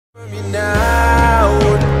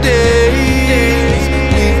Nowadays,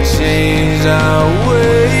 we've changed our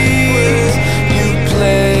ways. You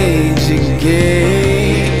played your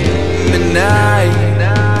game, and I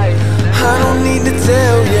don't need to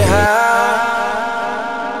tell you how.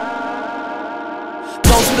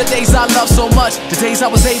 Those were the days I loved so much, the days I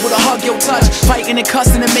was able to hug your touch, fighting and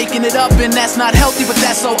cussing and making it up, and that's not healthy, but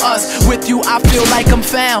that's so us. With you I feel like I'm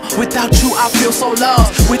found, without you I feel so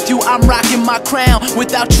lost. With you I'm rocking my crown,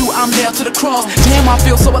 without you I'm nailed to the cross. Damn, I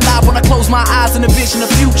feel so alive when I close my eyes and envision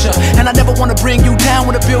the future. And I never wanna bring you down,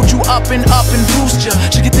 wanna build you up and boost you.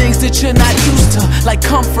 Show you things that you're not used to, like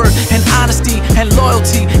comfort and honesty and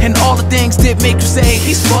loyalty, and all the things that make you say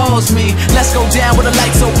he spoils me. Let's go down with the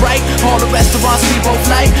lights so bright, all the restaurants we both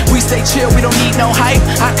like. We stay chill, we don't need no hype.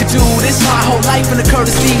 I could do this my whole life, and the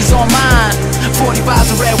courtesies on mine.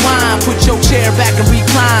 45s of red wine, put your chair back and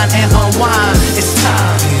recline and unwind. It's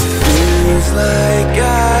time. It feels like